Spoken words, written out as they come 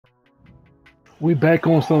We back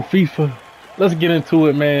on some FIFA. Let's get into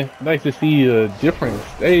it, man. Nice to see a different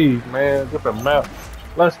stage, man. Different map.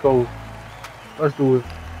 Let's go. Let's do it.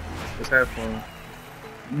 Let's have fun.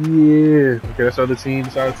 Yeah. Okay, that's our other team.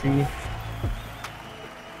 That's our team.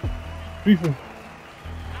 FIFA.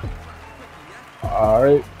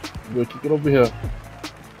 Alright. We'll kick it over here.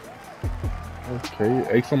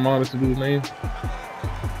 Okay. Axelmon, that's the dude's name.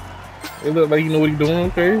 It look like you know what he's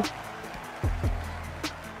doing, okay.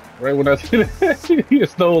 Right when I see that, he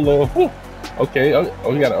stole off. Okay,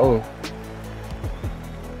 oh, he got an O.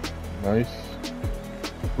 Nice.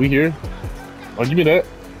 We here. Oh, give me that.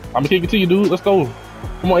 I'm gonna kick it to you, dude. Let's go.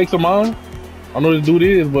 Come on, Axelmon. I don't know who this dude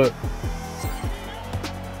is, but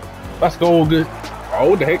let's go. Good.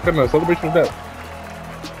 Oh, what the heck kind of celebration was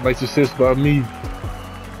that? Nice assist by me.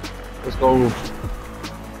 Let's go.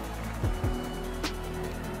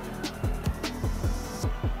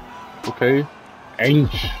 Okay.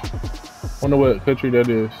 Ainch. Wonder what country that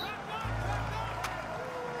is.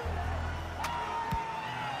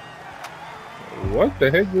 What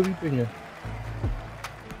the heck was he thinking?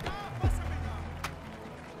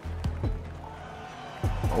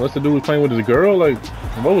 What's the dude was playing with his girl? Like,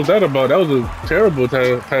 what was that about? That was a terrible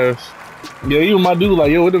pass. Yeah, even my dude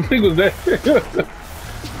like, yo, what the freak was that?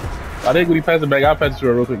 I think when he passed it back, I'll pass it to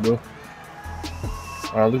her real quick, bro.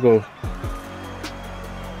 Alright, let's go.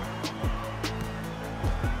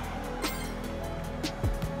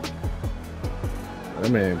 That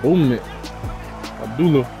man booming it.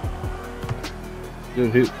 Abdullah.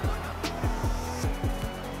 Good hit.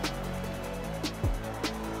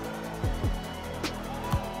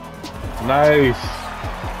 Nice.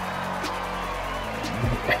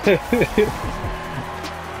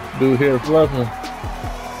 Dude here fluffing.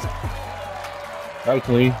 That was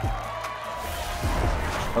clean.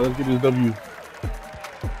 Let's get this W.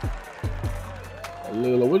 A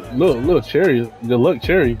little cherry. Good luck,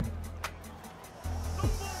 cherry.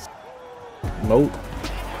 Nope.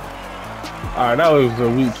 Alright, that was a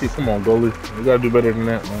weak kick. Come on, goalie. We gotta do better than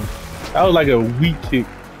that, man. That was like a weak kick.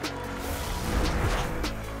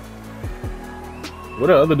 What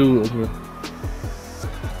the other dude was here?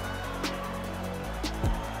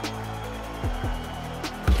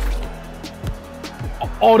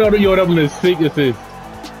 Oh, that was a sick assist.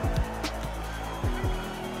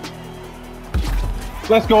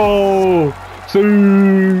 Let's go!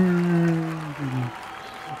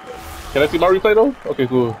 Can I see my replay though? Okay,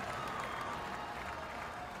 cool.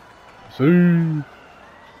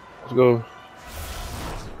 Let's go.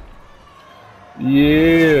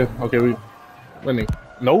 Yeah. Okay, we winning.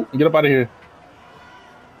 Nope. Get up out of here.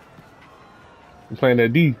 We're playing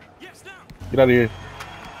that D. Get out of here.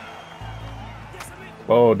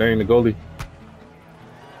 Oh, dang, the goalie.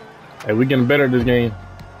 Hey, we're getting better at this game.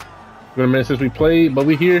 It's been a minute since we played, but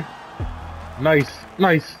we here. Nice.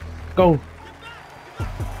 Nice. Go.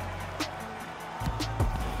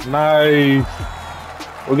 Nice.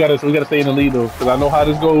 We gotta stay in the lead though, because I know how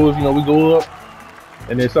this goes. You know, we go up,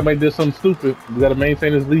 and then somebody did something stupid. We gotta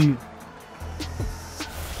maintain this lead.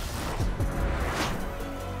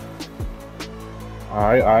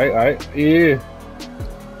 Alright. Yeah.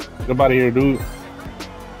 Get up out of here, dude.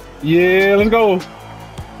 Yeah, let's go.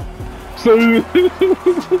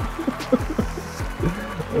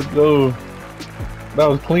 Let's go. That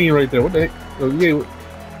was clean right there. What the heck? Oh, yeah.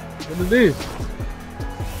 What is this?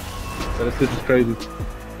 That assist is crazy.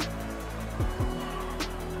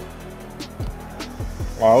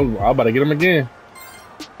 Wow, I'm about to get him again.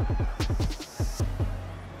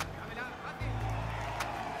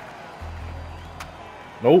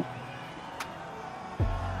 Nope.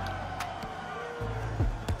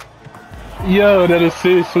 Yo, that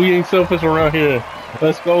assist. We ain't selfish around here.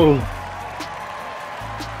 Let's go.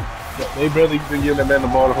 They barely been giving that man the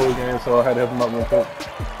ball the whole game, so I had to help him out real quick.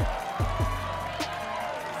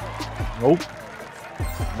 Nope.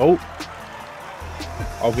 Nope.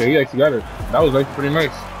 Okay, he actually got it. That was actually pretty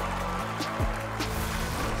nice.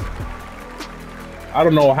 I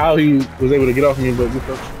don't know how he was able to get off me, but good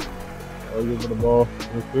stuff. I'll give him the ball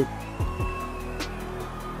real quick.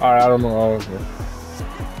 Alright, I don't know. Oh, okay.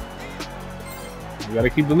 We gotta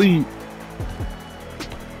keep the lead.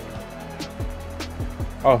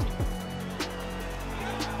 Oh.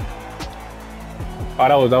 Oh,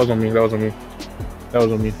 that was on me. That was on me. That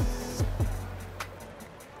was on me.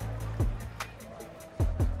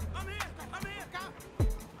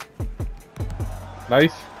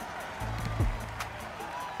 Nice.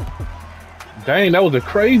 Dang, that was a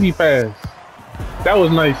crazy pass. That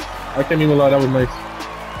was nice. I can't even lie, that was nice.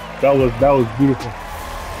 That was beautiful.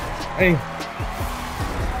 Dang.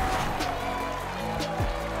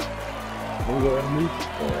 We'll go ahead and move.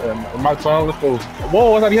 My time, let's go.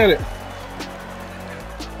 Whoa, I thought he had it.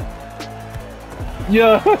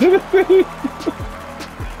 Yeah.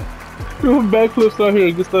 Doing backflips out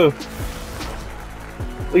here, good stuff.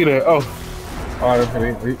 Look at that. Oh. Alright,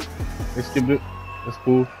 they skipped it. That's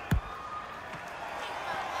cool.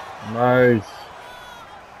 Nice.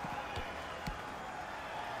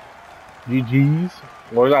 GG's.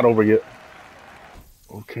 Well, it's not over yet.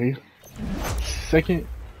 Okay. Second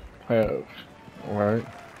half. Alright.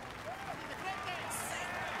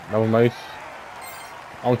 That was nice.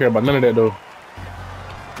 I don't care about none of that though.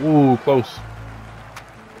 Ooh, close.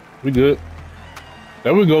 We good.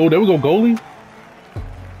 There we go, goalie.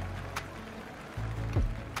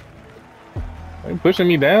 Are you pushing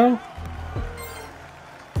me down?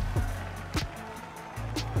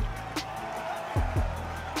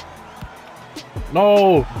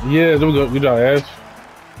 No! Yeah, there we go. Good job, Ash.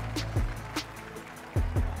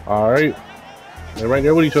 Alright. They're right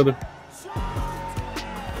there with each other.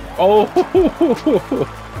 Oh!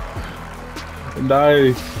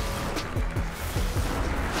 Nice.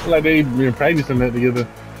 Like they've been practicing that together.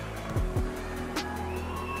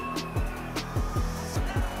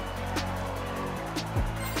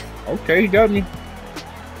 Okay, he got me.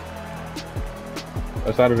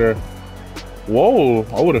 That's out of there. Whoa,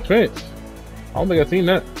 over the fence. I don't think I've seen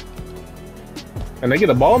that. And they get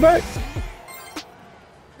the ball back?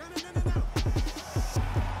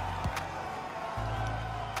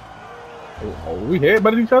 Oh, we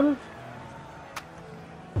headbutted each other?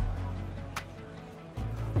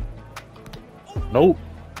 Nope.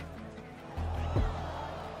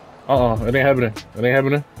 It ain't happening. It ain't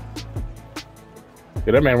happening.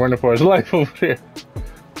 Yeah, that man running for his life over there.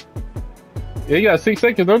 Yeah, he got 6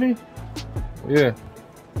 seconds, don't he? Yeah.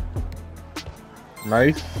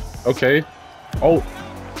 Nice. Okay. Oh.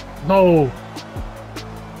 No.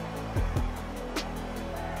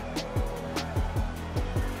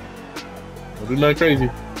 Don't do nothing crazy.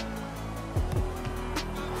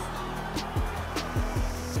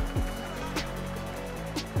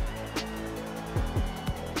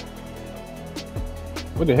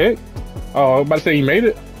 What the heck? Oh, I was about to say he made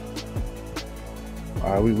it.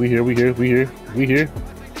 Alright, we here.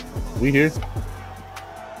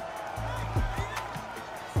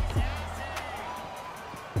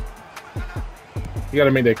 You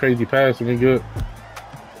gotta make that crazy pass to be good.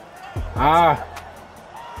 Ah!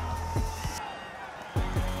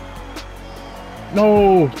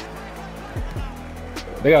 No!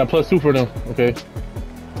 They got a +2 for them. Okay.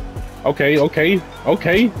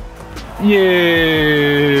 Okay.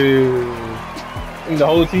 Yeah! And the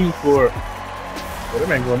whole team scored. Yeah, that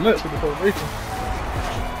man going nuts with the celebration.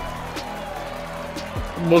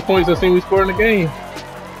 Most points I've seen we scored in the game.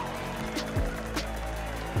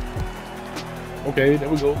 Okay, there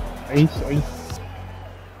we go. Ace.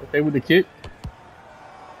 Okay, with the kick.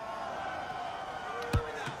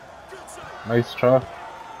 Nice try.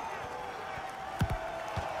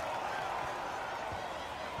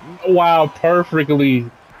 Wow, perfectly.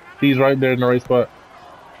 He's right there in the right spot.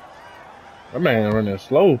 That man running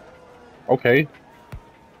slow. Okay.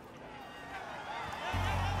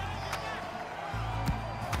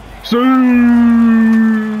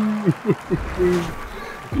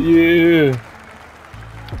 Yeah.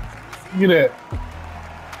 Look at that.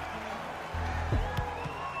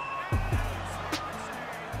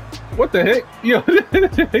 What the heck? Yo, what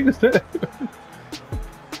the heck is that?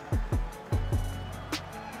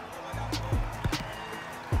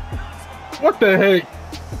 What the heck?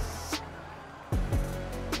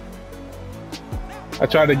 I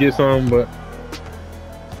tried to get some, but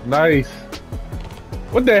nice.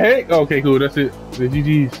 What the heck? Okay, cool. That's it. The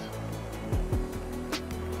GG's.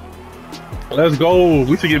 Let's go.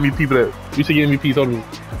 We should get MVP for that. We should get MVP total.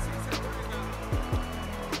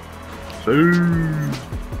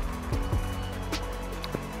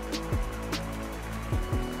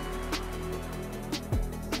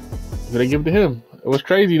 They give it to him. It was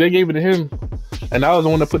crazy. They gave it to him, and I was the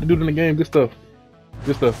one that put the dude in the game. Good stuff.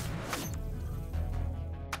 Good stuff.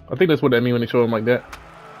 I think that's what that means when they show him like that.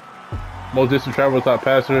 Most distance travel, top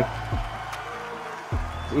passer.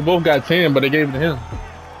 We both got 10, but they gave it to him.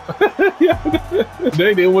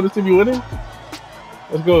 They didn't want to see me winning.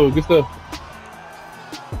 Let's go. Good stuff.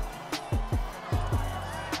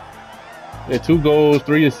 Yeah, 2 goals,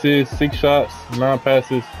 3 assists, 6 shots, 9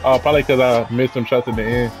 passes. Probably because I missed some shots at the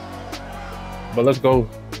end. But let's go.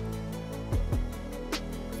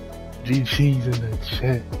 GG's in the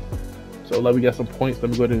chat. So like we got some points.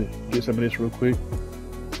 Let me go ahead and get some of this real quick.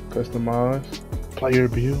 Customize. Player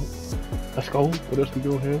build. Let's go. What else we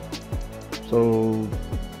doing here? So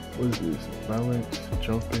what is this? Balance,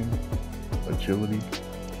 jumping, agility.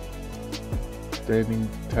 Standing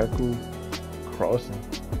tackle. Crossing.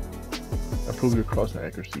 Improve your crossing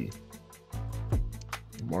accuracy.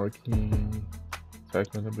 Marking.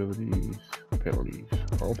 Tackling abilities. Penalties.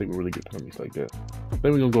 I don't think we really get penalties like that.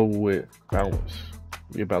 Then we're gonna go with balance.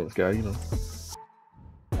 Be a balanced guy, you know.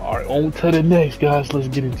 Alright, on to the next, guys. Let's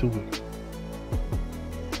get into it.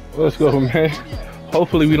 Let's go, man.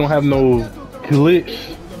 Hopefully we don't have no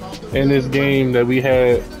glitch in this game that we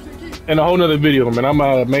had in a whole nother video, man. I'm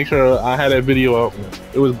gonna make sure I had that video out.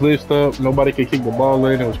 It was glitched up. Nobody could kick the ball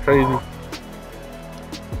in. It was crazy.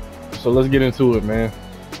 So let's get into it, man.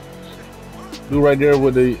 Dude right there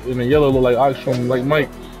with the in the yellow look like Oxfam, like Mike.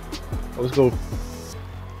 Let's go.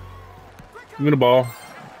 Give me the ball.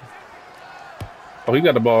 Oh, he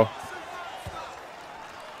got the ball.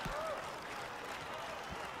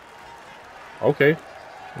 Okay,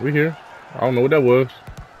 we here. I don't know what that was.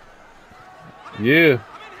 Yeah.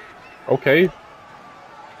 Okay.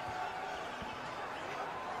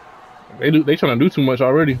 They trying to do too much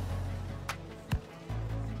already.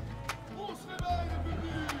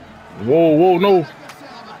 Whoa, whoa, no.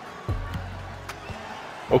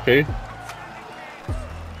 Okay.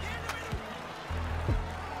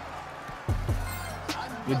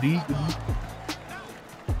 Good D, good D.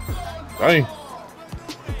 Dang.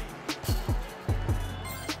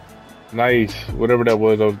 Nice. Whatever that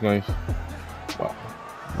was nice. Wow.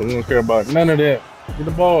 But we don't care about none of that. Get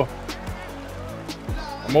the ball.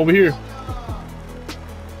 I'm over here.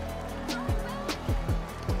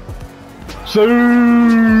 So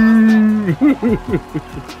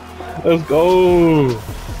let's go.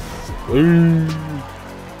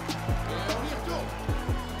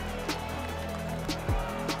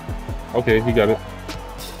 Okay, he got it.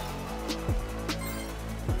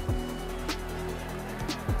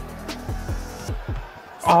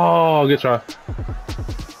 Oh, good try.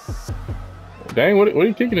 Dang, what are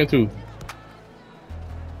you kicking it to?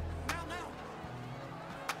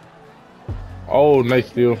 Oh, nice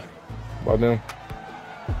steal by them.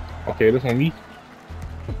 Okay, this on me.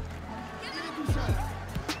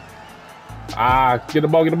 Ah, get the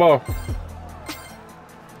ball, get the ball.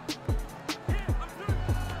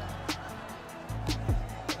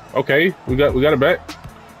 Okay, we got it back.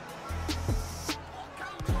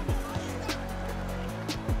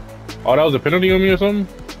 Oh, that was a penalty on me or something?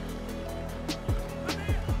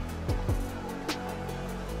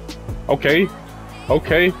 Okay.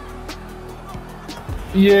 Okay.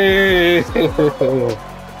 Yeah.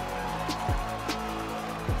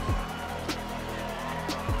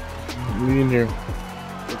 Me in here.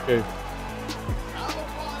 Okay.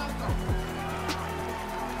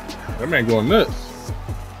 That man going nuts.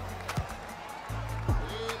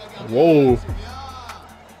 Whoa.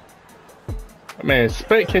 That man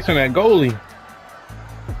spec catching that goalie.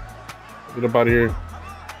 Get up out of here.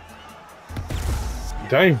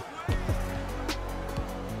 Dang.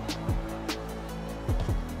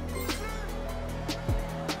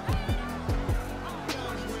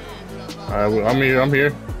 Alright, I'm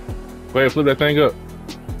here. Go ahead, flip that thing up.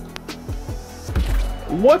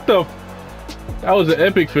 What the? That was an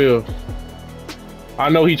epic fail. I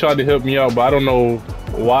know he tried to help me out, but I don't know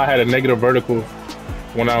why I had a negative vertical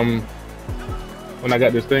when I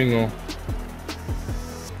got this thing on.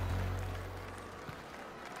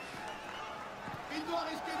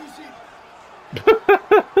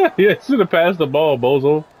 Yeah, should have passed the ball,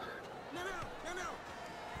 bozo.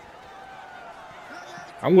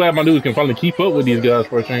 I'm glad my dudes can finally keep up with these guys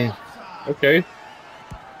for a change. Okay.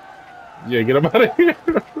 Yeah, get up out of here.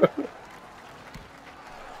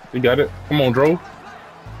 You got it. Come on, Dro.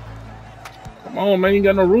 Come on, man. You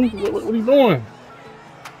got no roof. What are you doing?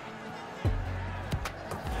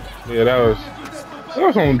 Yeah, that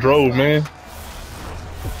was on Dro, man.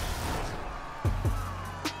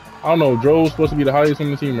 I don't know if Dro's supposed to be the highest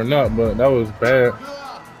on the team or not, but that was bad.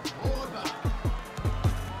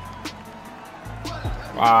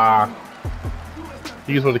 Ah.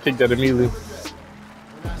 He was supposed to kick that immediately.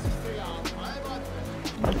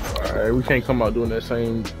 Alright, we can't come out doing that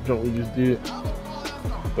same jump we just did.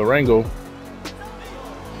 The Rango.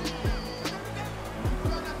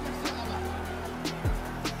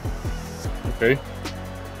 Okay.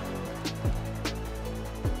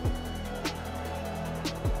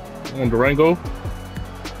 On Durango.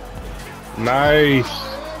 Nice.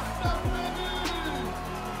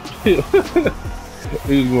 He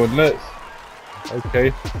was going nuts.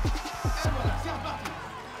 Okay.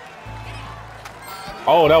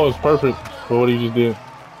 Oh, that was perfect for what he just did.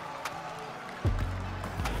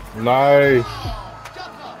 Nice.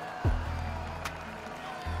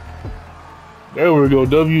 There we go.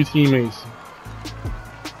 W teammates.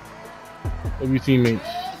 W teammates.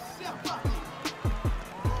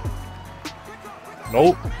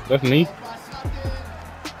 Nope, that's me.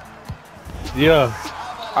 Yeah,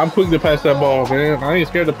 I'm quick to pass that ball, man. I ain't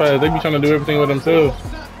scared to pass. They be trying to do everything with themselves.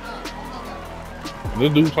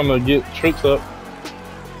 This dude trying to get tricks up.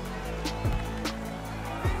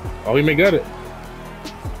 Oh, he may get it.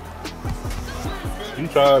 He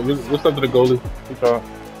tried. What's up to the goalie? He tried.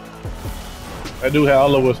 That dude had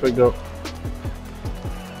all of us picked up.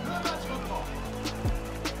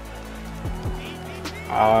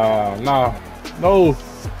 Nah. No.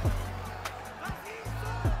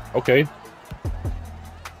 Okay.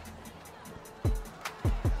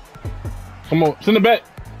 Come on, send it back.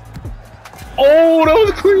 Oh, that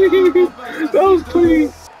was clean. That was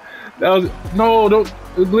clean. That was no. Don't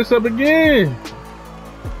glitch up again.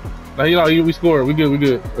 Now you know we scored. We good. We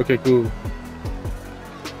good. Okay, cool.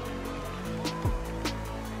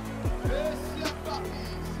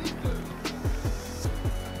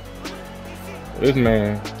 This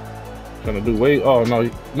man trying to do way. Oh no,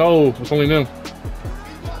 it's only them.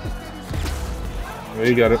 Yeah,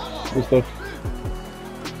 he got it. Good stuff.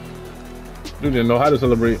 Dude didn't know how to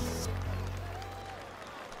celebrate.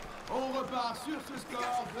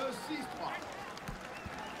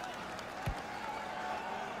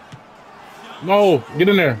 No, get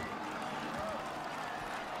in there.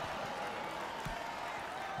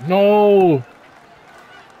 No.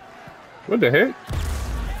 What the heck?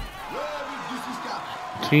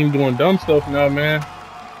 Team doing dumb stuff now, man.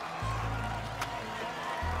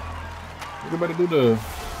 Everybody do the.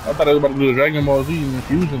 I thought I was about to do the Dragon Ball Z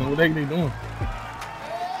infusion. What the heck they doing?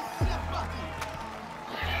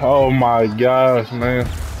 Oh my gosh, man.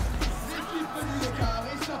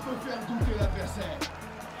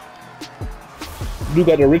 You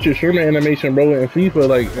got the Richard Sherman animation, bro, in FIFA,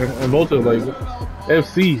 like, in Volta, like,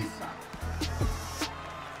 FC.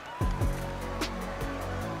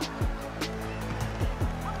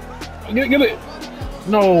 Get it.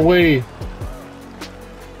 No way.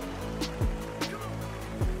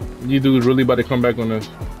 You dudes really about to come back on this.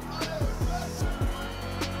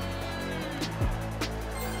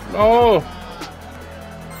 No.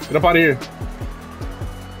 Get up out of here.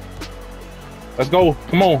 Let's go.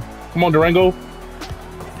 Come on. Come on, Durango.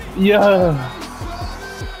 Yeah.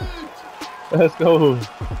 Let's go.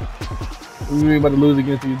 We ain't about to lose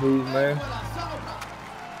against these dudes, man.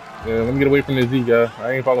 Yeah, let me get away from this Z guy.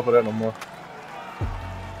 I ain't falling for that no more.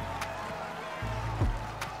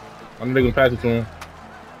 I know they're gonna pass it to him.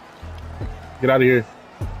 Get out of here.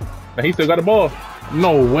 Now he still got the ball.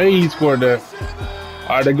 No way he scored that.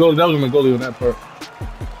 Alright, that was on the goalie on that part.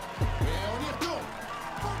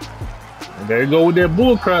 And there you go with that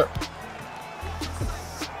bull crap.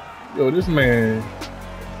 Yo, this man.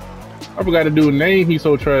 I forgot to do a name, he's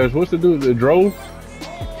so trash. What's the dude? The Drove?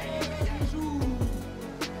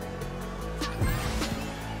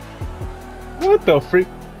 What the freak?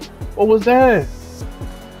 What was that?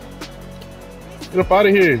 Get up out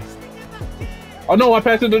of here. Oh no, I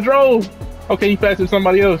passed it to Drove. Okay, he passed it to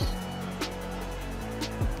somebody else.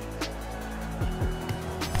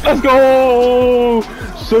 Let's go!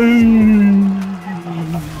 See!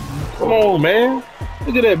 Come on, man.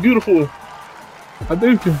 Look at that beautiful. I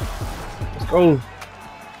think. Let's go.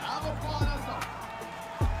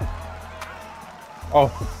 Oh.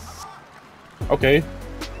 Okay.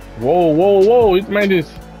 Whoa, whoa, whoa. This man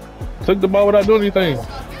just took the ball without doing anything.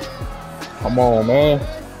 Come on, man.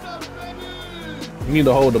 You need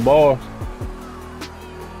to hold the ball.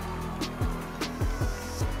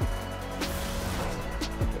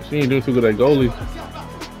 She ain't doing too good at goalie.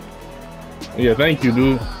 Yeah, thank you,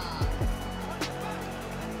 dude.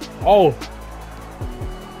 Oh.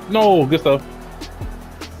 No, good stuff.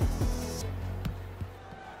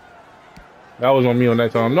 That was on me on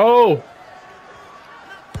that time. No.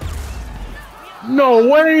 No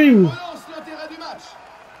way.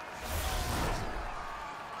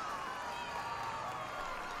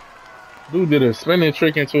 Dude did a spinning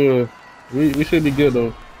trick into a... We should be good,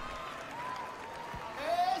 though.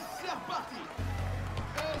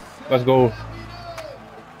 Let's go.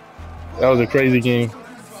 That was a crazy game.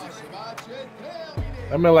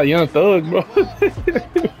 I mean, like Young Thug, bro.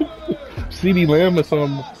 CD Lamb or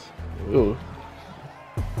something. Ew.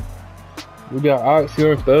 We got Ox,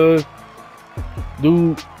 Young Thug.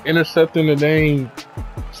 Dude intercepting the dang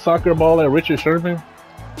soccer ball at Richard Sherman.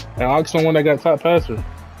 And Ox someone that got top passer.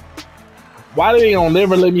 Why they don't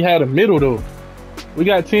never let me have the middle though? We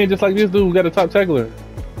got 10 just like this dude. We got a top tackler.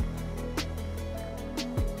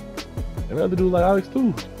 And the other dude like Alex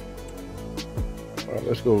too. Alright,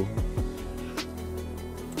 let's go.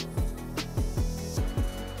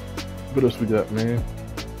 What else we got, man?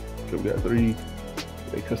 Okay, we got 3.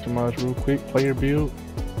 They customize real quick. Player build.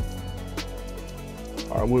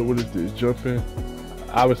 All right, what is this? Jumping.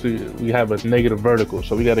 Obviously, we have a negative vertical,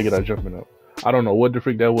 so we got to get our jumping up. I don't know what the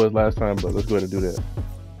freak that was last time, but let's go ahead and do that.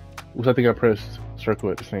 Oops, I think I pressed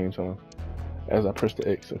circle at the same time as I pressed the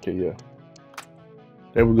X. Okay, yeah.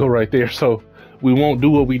 There we go right there. So we won't do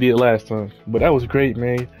what we did last time. But that was great,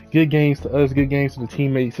 man. Good games to us, good games to the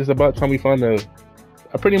teammates. It's about time we found a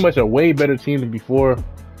pretty much a way better team than before.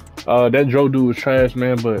 That Dro dude was trash,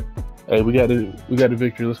 man, but hey, we got the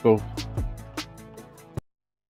victory. Let's go.